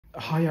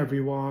Hi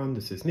everyone,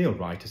 this is Neil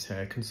Writers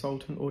here,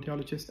 consultant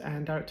audiologist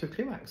and director of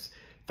ClearX.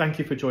 Thank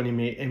you for joining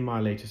me in my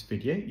latest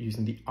video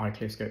using the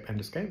iCLEARscope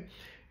endoscope.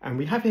 And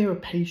we have here a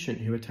patient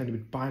who attended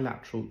with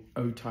bilateral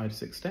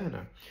otitis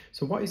externa.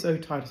 So what is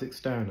otitis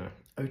externa?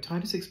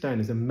 Otitis externa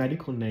is a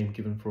medical name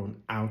given for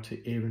an outer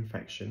ear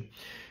infection.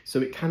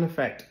 So it can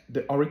affect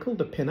the auricle,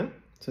 the pinna,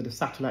 so the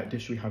satellite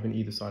dish we have in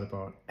either side of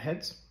our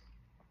heads,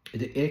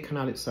 the ear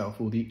canal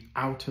itself, or the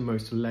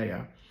outermost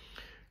layer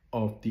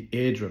of the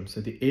eardrum.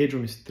 So the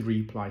eardrum is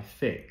 3-ply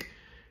thick.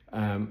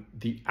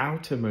 The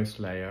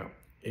outermost layer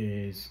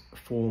is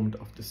formed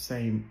of the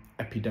same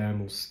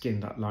epidermal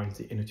skin that lines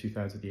the inner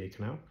 2/3 of the ear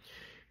canal.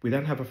 We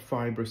then have a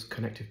fibrous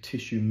connective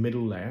tissue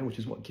middle layer, which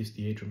is what gives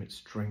the eardrum its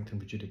strength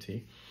and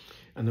rigidity.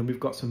 And then we've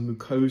got some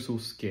mucosal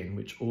skin,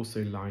 which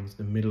also lines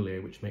the middle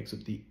ear, which makes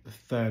up the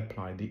 3rd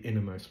ply, the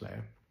innermost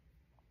layer.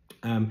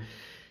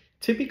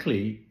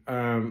 Typically,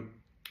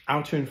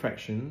 outer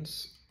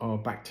infections are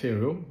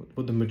bacterial,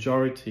 but the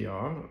majority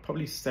are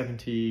probably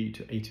 70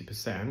 to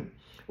 80%,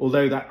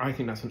 although I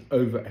think that's an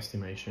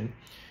overestimation.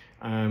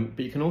 But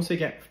you can also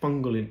get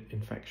fungal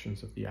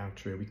infections of the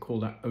outer ear. We call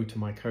that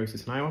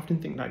otomycosis, and I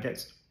often think that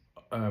gets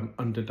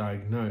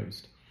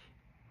underdiagnosed.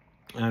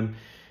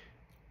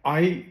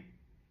 I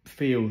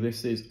feel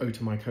this is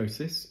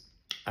otomycosis,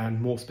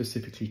 and more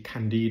specifically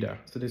Candida.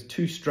 So there's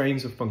 2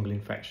 strains of fungal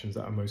infections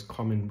that are most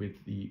common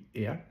with the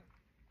ear.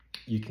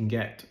 You can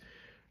get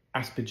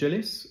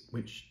Aspergillis,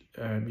 which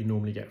you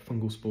normally get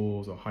fungal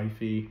spores or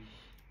hyphae,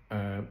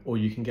 or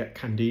you can get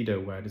Candida,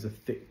 where there's a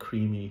thick,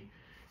 creamy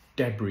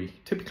debris,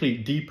 typically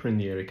deeper in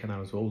the ear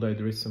canal as well, although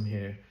there is some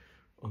here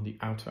on the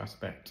outer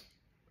aspect.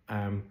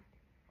 And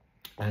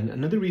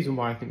another reason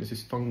why I think this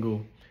is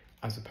fungal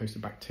as opposed to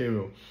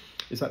bacterial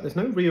is that there's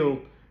no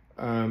real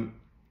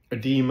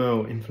edema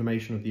or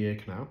inflammation of the ear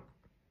canal,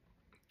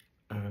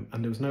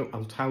 and there was no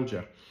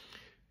altalgia.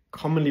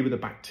 Commonly with a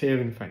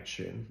bacterial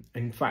infection,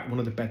 in fact, one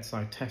of the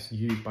bedside tests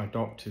used by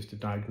doctors to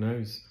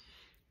diagnose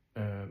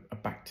a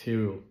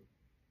bacterial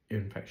ear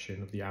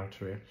infection of the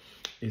outer ear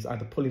is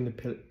either pulling the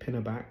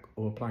pinna back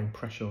or applying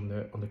pressure on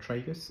the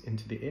tragus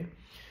into the ear.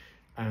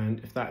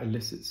 And if that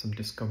elicits some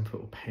discomfort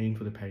or pain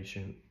for the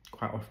patient,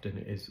 quite often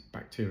it is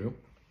bacterial.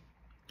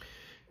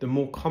 The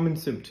more common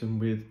symptom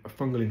with a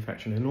fungal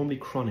infection is normally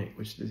chronic,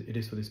 which it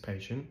is for this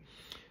patient,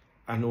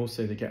 and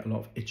also they get a lot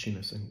of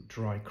itchiness and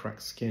dry,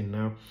 cracked skin.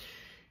 Now,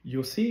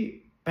 you'll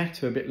see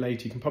better a bit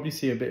later, you can probably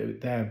see a bit of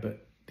it there,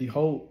 but the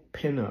whole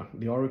pinna,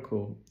 the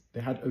auricle, they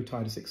had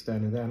otitis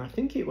externa there, and I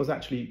think it was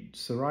actually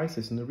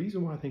psoriasis. And the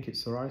reason why I think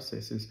it's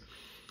psoriasis is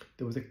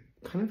there was a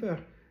kind of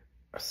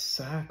a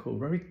circle,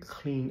 very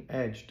clean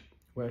edged,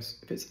 whereas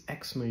if it's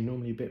eczema, you're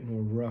normally a bit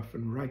more rough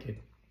and ragged.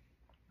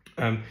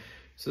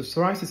 So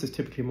psoriasis is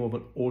typically more of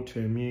an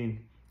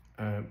autoimmune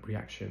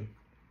reaction.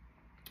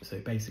 So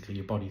basically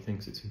your body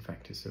thinks it's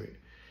infected, so it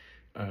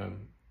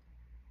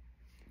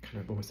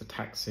kind of almost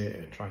attacks it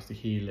and tries to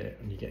heal it,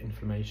 and you get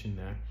inflammation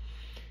there.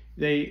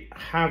 They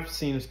have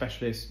seen a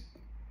specialist.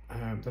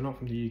 They're not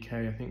from the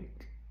UK, I think.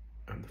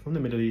 They're from the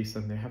Middle East,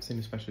 and they have seen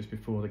a specialist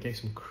before. They gave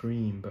some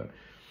cream, but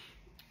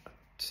I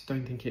just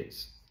don't think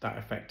it's that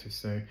effective.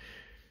 So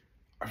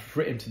I've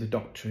written to the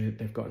doctor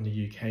they've got in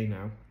the UK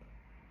now.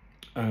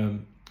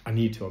 I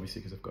need to,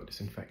 obviously, because I've got this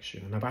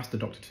infection, and I've asked the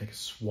doctor to take a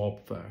swab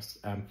first.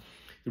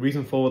 The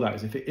reason for that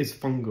is if it is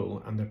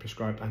fungal and they're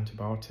prescribed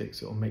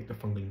antibiotics, it'll make the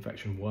fungal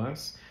infection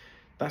worse.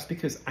 That's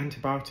because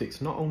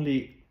antibiotics not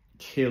only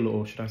kill,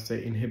 or should I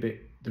say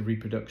inhibit, the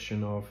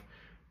reproduction of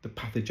the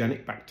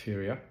pathogenic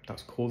bacteria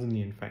that's causing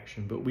the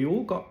infection, but we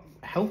all got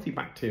healthy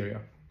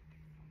bacteria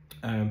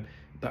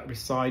that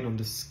reside on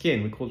the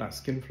skin. We call that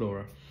skin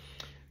flora.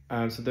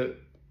 So the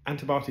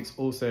antibiotics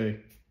also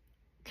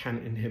can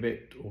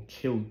inhibit or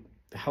kill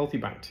the healthy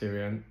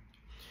bacteria,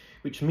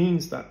 which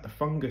means that the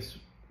fungus,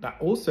 that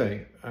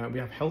also we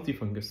have healthy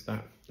fungus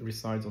that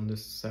resides on the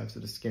surface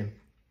of the skin.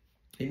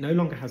 It no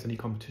longer has any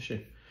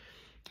competition,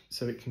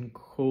 so it can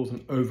cause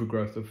an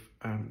overgrowth of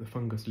the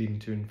fungus, leading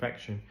to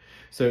infection.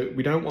 So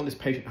we don't want this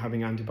patient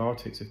having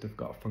antibiotics if they've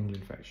got a fungal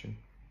infection,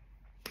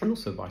 and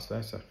also vice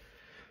versa.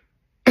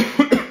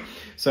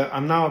 So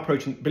I'm now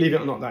approaching, believe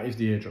it or not, that is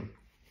the eardrum,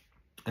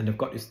 and I've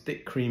got this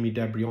thick creamy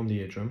debris on the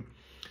eardrum,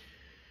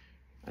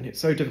 and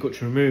it's so difficult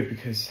to remove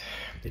because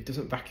it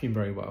doesn't vacuum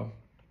very well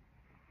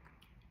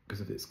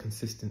because of its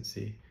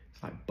consistency.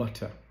 It's like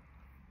butter.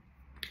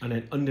 And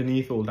then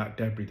underneath all that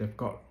debris, they've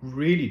got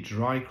really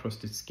dry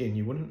crusted skin.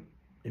 You wouldn't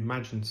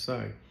imagine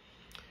so,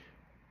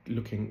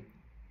 looking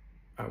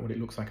at what it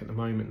looks like at the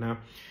moment. Now,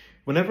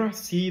 whenever I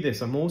see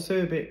this, I'm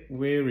also a bit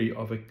wary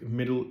of a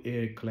middle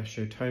ear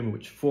cholesteatoma,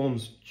 which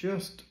forms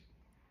just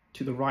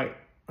to the right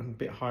and a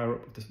bit higher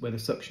up where the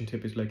suction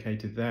tip is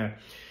located there.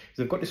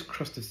 So they've got this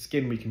crust of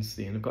skin we can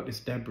see, and they've got this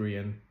debris.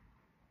 And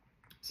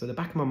so the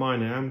back of my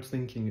mind, I am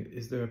thinking,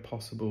 is there a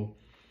possible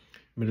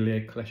middle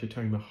ear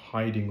cholesteatoma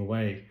hiding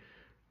away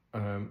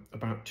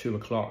about 2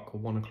 o'clock or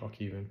 1 o'clock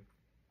even?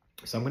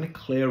 So I'm going to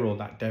clear all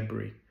that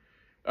debris.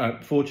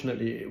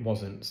 Fortunately, it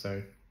wasn't.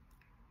 So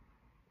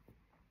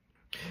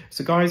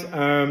guys,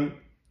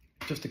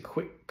 just a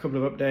quick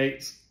couple of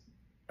updates.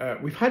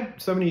 we've had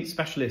so many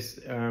specialists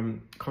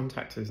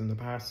contact us in the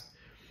past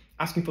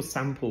asking for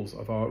samples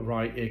of our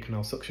right ear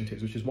canal suction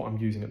tips, which is what I'm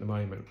using at the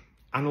moment,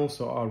 and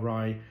also our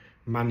right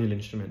manual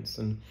instruments.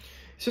 And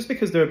it's just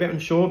because they're a bit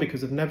unsure, because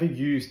they've never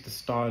used the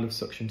style of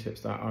suction tips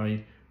that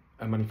I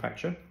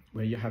manufacture,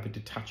 where you have a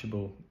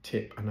detachable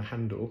tip and a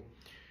handle,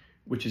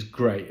 which is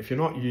great. If you're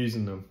not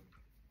using them,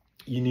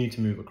 you need to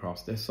move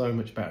across. They're so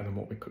much better than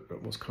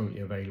what's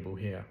currently available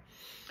here.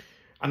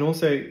 And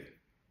also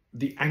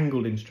the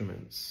angled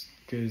instruments,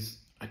 because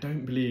I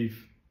don't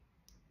believe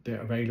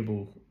they're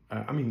available.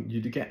 I mean,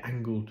 you do get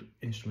angled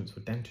instruments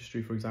for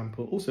dentistry, for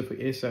example, also for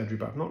ear surgery,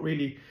 but I've not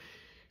really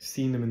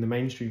seen them in the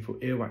mainstream for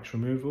earwax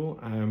removal.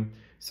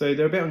 So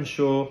they're a bit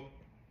unsure.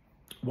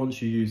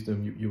 Once you use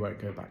them, you won't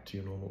go back to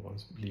your normal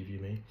ones, believe you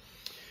me.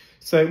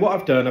 So what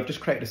I've done, I've just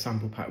created a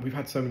sample pack. We've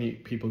had so many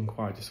people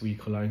inquire this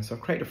week alone. So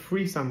I've created a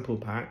free sample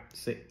pack.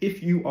 So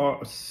if you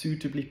are a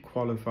suitably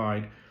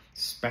qualified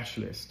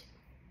specialist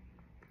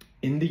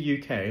in the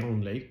UK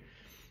only,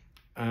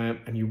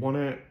 and you want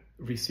to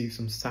receive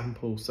some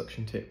sample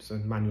suction tips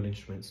and manual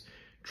instruments,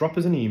 drop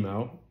us an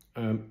email,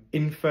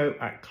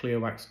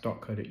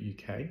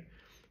 info@clearwax.co.uk.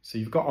 So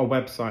you've got our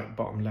website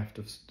bottom left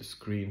of the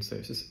screen. So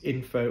it's just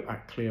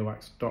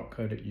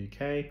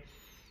info@clearwax.co.uk.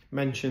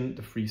 Mention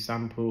the free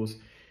samples.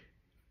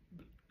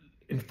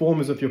 Inform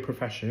us of your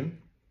profession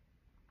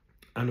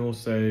and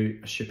also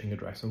a shipping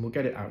address, and we'll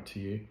get it out to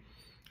you.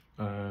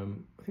 I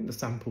think the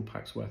sample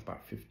pack's worth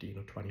about £15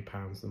 or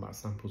 £20, the amount of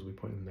samples we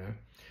put in there.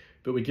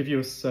 But we give you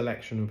a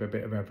selection of a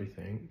bit of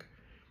everything.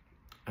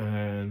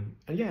 And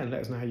yeah,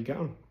 let us know how you get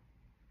on.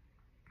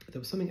 There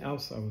was something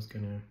else I was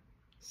going to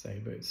say,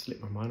 but it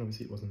slipped my mind.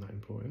 Obviously, it wasn't that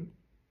important.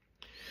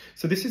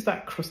 So this is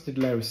that crusted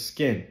layer of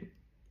skin.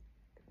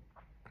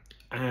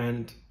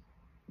 And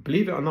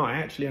believe it or not, I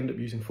actually end up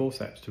using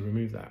forceps to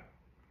remove that.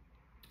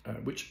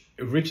 Which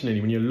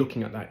originally, when you're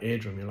looking at that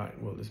eardrum, you're like,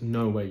 well, there's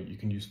no way you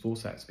can use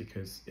forceps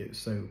because it's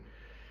so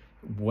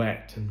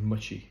wet and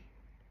mushy.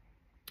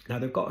 Now,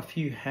 they've got a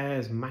few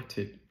hairs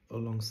matted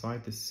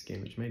alongside the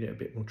skin, which made it a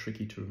bit more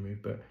tricky to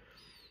remove, but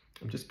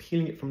I'm just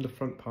peeling it from the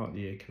front part of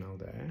the ear canal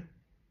there.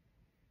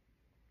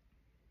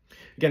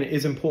 Again, it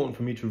is important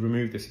for me to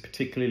remove this,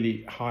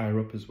 particularly higher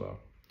up as well,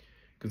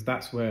 because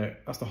that's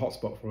the hot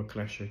spot for a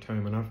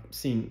cholesteatoma. And I've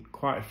seen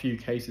quite a few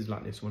cases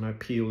like this. When I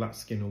peel that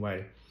skin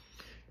away,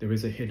 there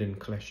is a hidden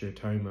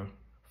cholesteatoma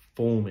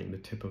forming the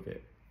tip of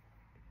it.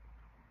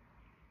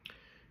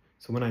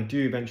 So when I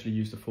do eventually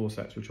use the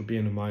forceps, which will be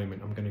in a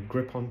moment, I'm going to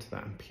grip onto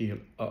that and peel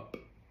up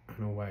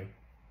and away.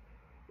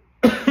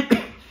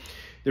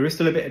 There is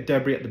still a bit of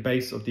debris at the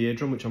base of the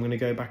eardrum, which I'm going to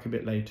go back a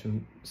bit later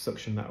and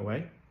suction that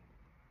away.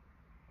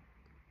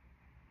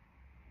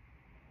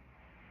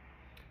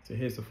 So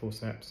here's the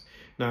forceps.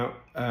 Now,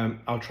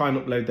 I'll try and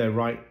upload their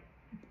right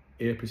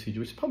ear procedure,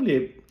 which is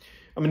probably,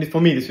 I mean, for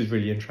me, this is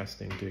really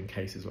interesting doing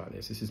cases like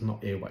this. This is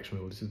not earwax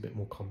removal, this is a bit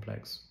more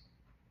complex.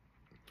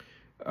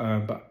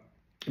 But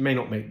it may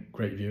not make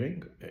great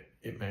viewing,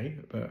 it may,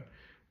 but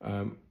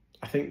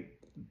I think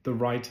the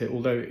right ear,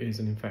 although it is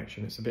an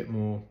infection, it's a bit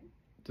more,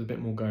 there's a bit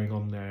more going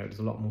on there. There's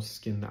a lot more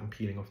skin that I'm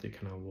peeling off the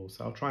canal wall.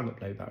 So I'll try and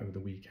upload that over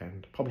the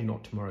weekend. Probably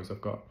not tomorrow, as I've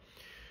got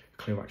a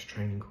ClearWax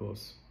training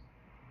course.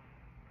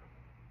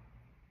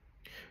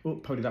 Oh,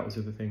 probably that was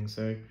the other thing.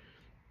 So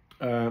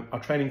our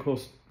training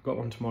course, got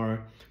one tomorrow.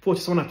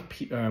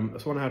 Fortunately,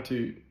 someone had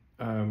to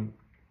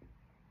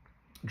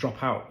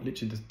drop out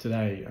literally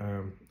today.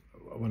 I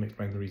won't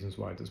explain the reasons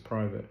why, it's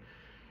private.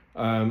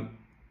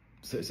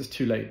 So it's just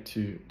too late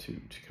to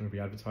kind of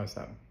re-advertise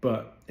that,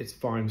 but it's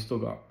fine. We've still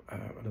got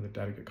another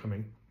delegate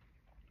coming.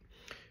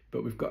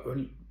 But we've got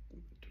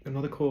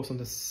another course on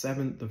the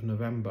 7th of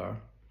November.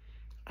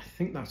 I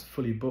think that's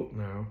fully booked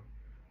now.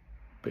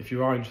 But if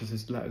you are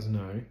interested, let us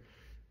know.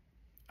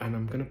 And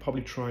I'm going to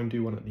probably try and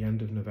do one at the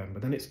end of November.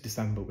 Then it's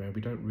December, where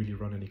we don't really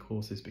run any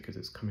courses because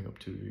it's coming up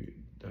to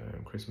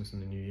Christmas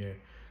and the New Year.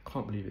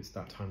 Can't believe it's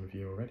that time of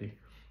year already.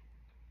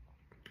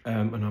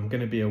 And I'm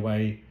going to be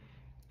away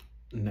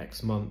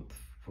next month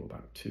for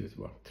about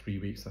 3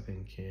 weeks, I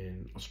think,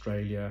 in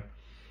Australia.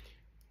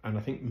 And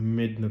I think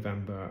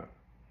mid-November,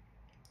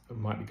 I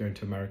might be going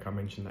to America. I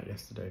mentioned that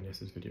yesterday in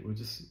yesterday's video. We'll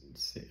just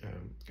see,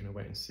 going to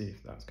wait and see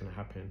if that's going to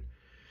happen.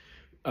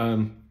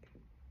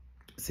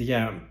 So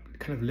yeah, I'm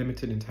kind of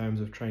limited in terms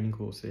of training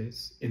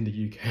courses in the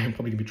UK. I'm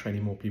probably going to be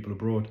training more people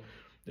abroad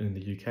than in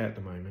the UK at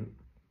the moment.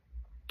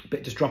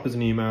 But just drop us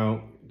an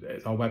email.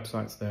 Our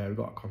website's there. We've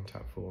got a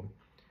contact form.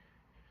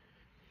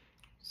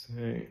 So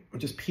I'm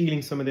just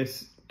peeling some of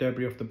this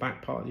debris off the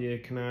back part of the ear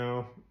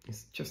canal.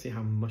 It's just see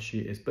how mushy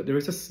it is. But there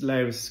is a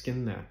layer of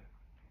skin there.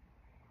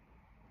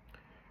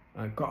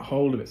 I've got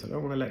hold of it, so I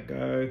don't want to let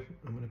go.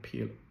 I'm going to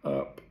peel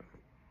up.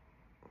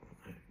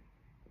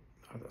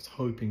 I was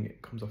hoping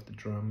it comes off the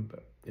drum,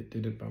 but it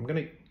didn't. But I'm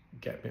going to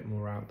get a bit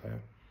more out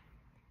there.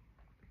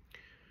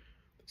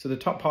 So the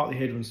top part of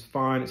the eardrum's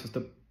fine. It's just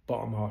the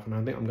bottom half, and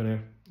I think I'm going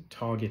to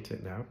target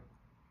it now.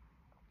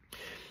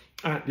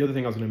 The other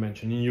thing I was going to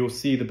mention, and you'll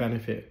see the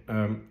benefit,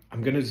 I'm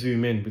going to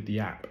zoom in with the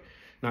app.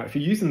 Now, if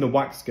you're using the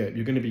wax scope,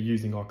 you're going to be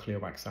using our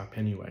ClearWax app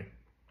anyway.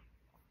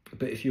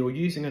 But if you're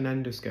using an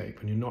endoscope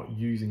and you're not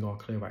using our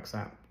ClearWax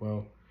app,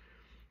 well,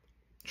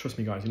 trust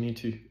me guys, you need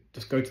to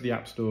just go to the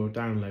App Store,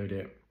 download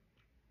it,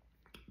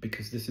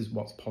 because this is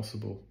what's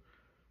possible.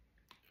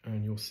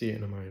 And you'll see it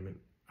in a moment.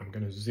 I'm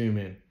going to zoom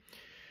in.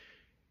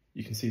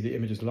 You can see the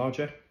image is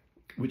larger,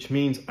 which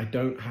means I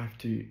don't have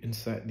to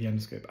insert the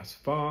endoscope as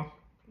far.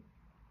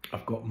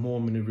 I've got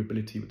more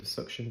maneuverability with the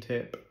suction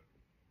tip.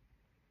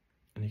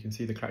 And you can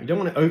see the clarity. You don't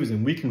want to over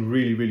zoom. We can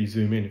really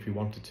zoom in if you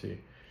wanted to.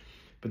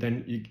 But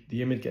then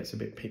the image gets a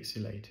bit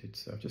pixelated.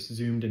 So I've just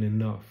zoomed in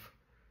enough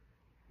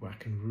where I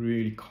can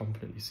really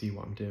confidently see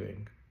what I'm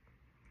doing.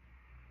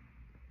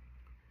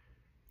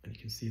 And you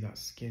can see that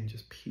skin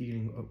just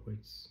peeling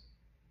upwards.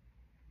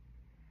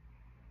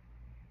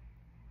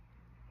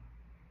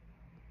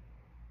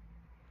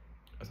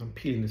 As I'm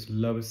peeling this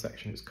lower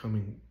section, it's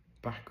coming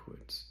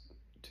backwards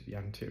to the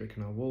anterior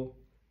canal wall.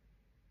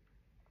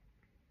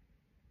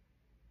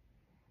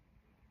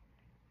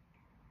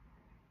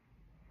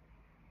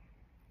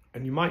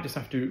 And you might just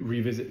have to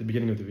revisit the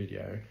beginning of the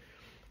video,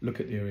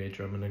 look at the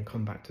eardrum, and then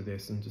come back to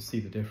this and just see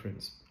the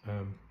difference.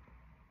 At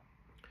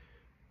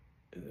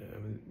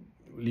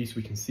least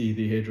we can see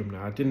the eardrum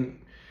now.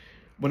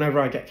 Whenever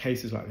I get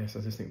cases like this,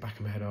 I just think back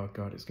in my head, oh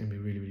God, it's going to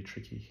be really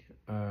tricky.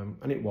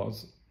 And it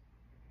was.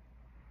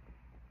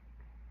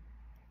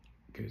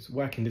 Because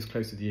working this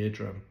close to the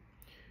eardrum,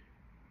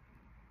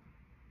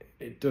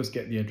 it does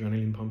get the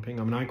adrenaline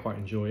pumping. I mean, I quite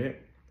enjoy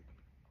it.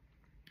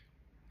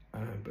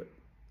 But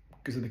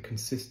because of the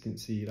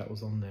consistency that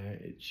was on there,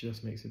 it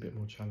just makes it a bit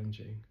more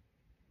challenging.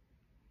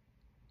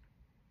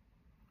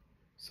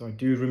 So I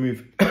do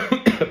remove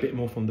a bit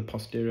more from the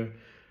posterior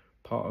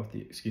part of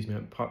the,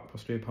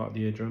 posterior part of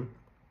the eardrum.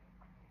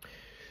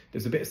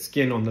 There's a bit of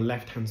skin on the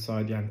left-hand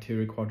side, the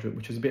anterior quadrant,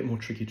 which is a bit more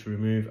tricky to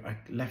remove. I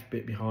left a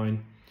bit behind.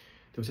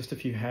 There was just a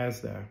few hairs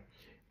there.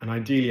 And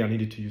ideally I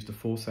needed to use the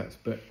forceps,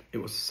 but it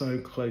was so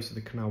close to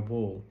the canal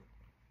wall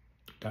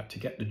that to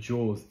get the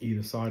jaws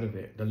either side of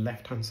it, the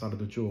left-hand side of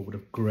the jaw would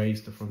have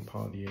grazed the front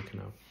part of the ear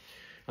canal,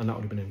 and that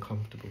would have been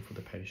uncomfortable for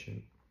the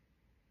patient.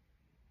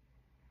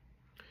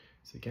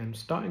 So again,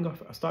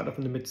 I started off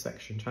in the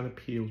midsection, trying to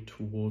peel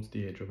towards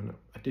the eardrum, and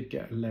I did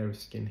get a layer of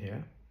skin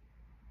here.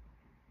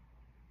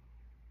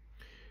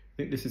 I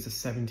think this is a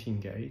 17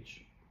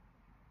 gauge.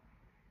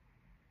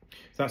 So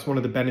that's one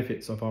of the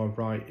benefits of our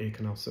right ear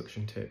canal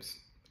suction tips.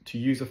 To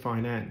use a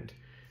fine end,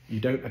 you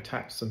don't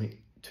attach something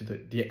to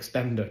the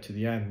extender to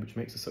the end, which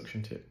makes the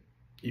suction tip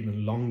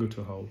even longer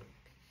to hold.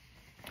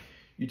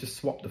 You just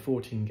swap the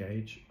 14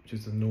 gauge, which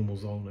is the normal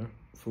Zollner,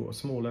 for a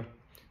smaller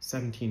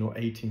 17 or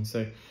 18.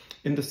 So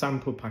in the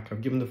sample pack,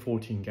 I've given the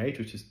 14 gauge,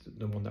 which is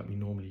the one that we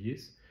normally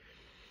use.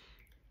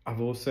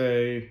 I've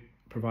also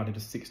provided a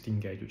 16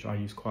 gauge, which I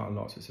use quite a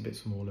lot, so it's a bit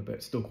smaller, but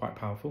it's still quite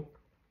powerful.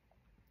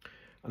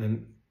 And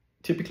then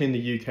typically in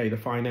the UK, the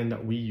fine end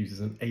that we use is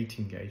an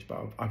 18 gauge,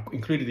 but I've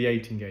included the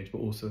 18 gauge, but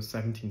also a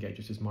 17 gauge,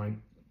 which is my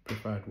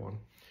preferred one.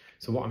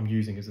 So what I'm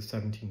using is a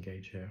 17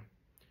 gauge here.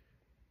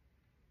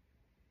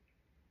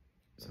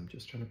 So I'm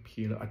just trying to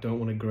peel it. I don't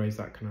want to graze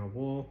that canal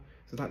wall.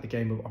 So it's like the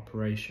game of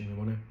operation. We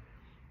want to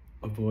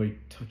avoid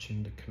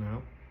touching the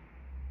canal.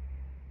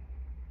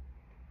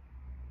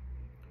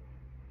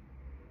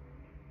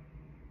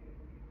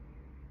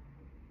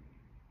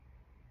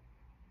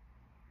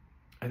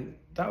 And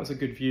that was a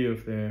good view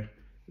of the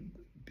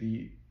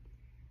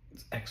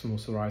eczema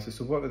psoriasis.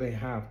 So what do they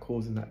have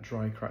causing that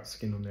dry cracked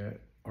skin on their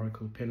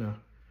auricle pinna?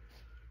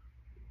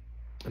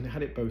 And they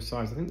had it both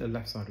sides. I think the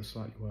left side was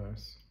slightly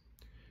worse.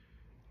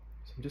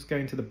 So I'm just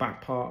going to the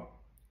back part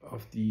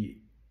of the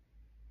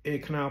ear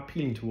canal,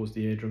 peeling towards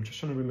the eardrum, just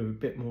trying to remove a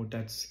bit more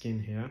dead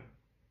skin here.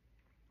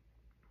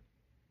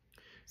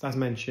 So as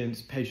mentioned,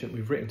 this patient,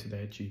 we've written to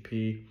their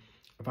GP.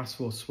 I've asked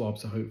for a swab,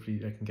 so hopefully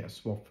they can get a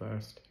swab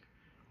first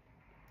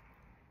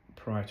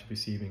prior to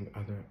receiving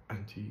other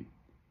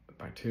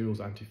antibacterials,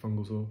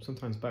 antifungals, or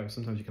sometimes both.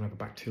 Sometimes you can have a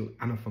bacterial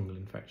and a fungal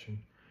infection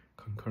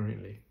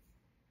concurrently.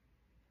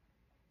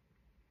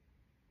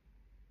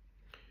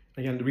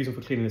 Again, the reason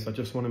for cleaning this, I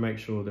just want to make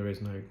sure there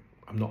is no,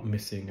 I'm not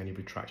missing any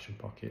retraction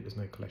pocket. There's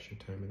no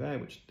cholesteatoma there,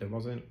 which there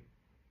wasn't.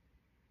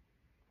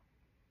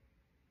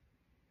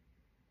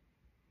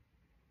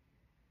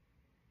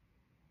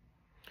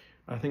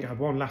 I think I have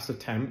one last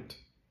attempt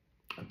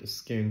at the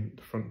skin,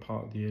 the front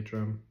part of the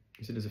eardrum.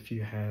 You see there's a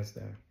few hairs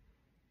there.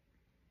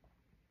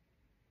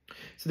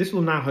 So this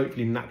will now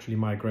hopefully naturally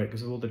migrate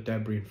because all the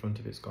debris in front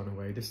of it's gone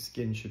away. This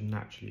skin should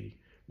naturally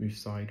move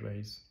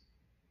sideways.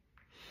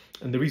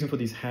 And the reason for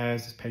these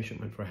hairs, this patient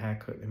went for a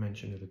haircut, they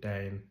mentioned the other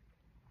day, and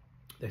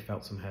they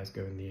felt some hairs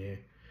go in the ear.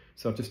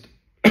 So I've just,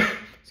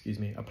 excuse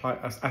me,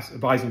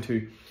 advise them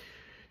to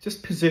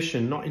just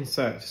position, not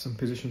insert, just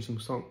position some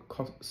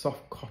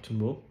soft cotton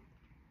wool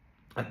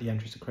at the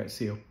entrance to create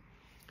seal.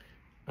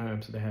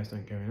 So the hairs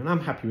don't go in. And I'm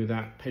happy with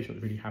that. Patient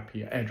was really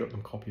happy. I airdropped them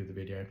a copy of the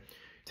video.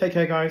 Take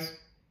care, guys.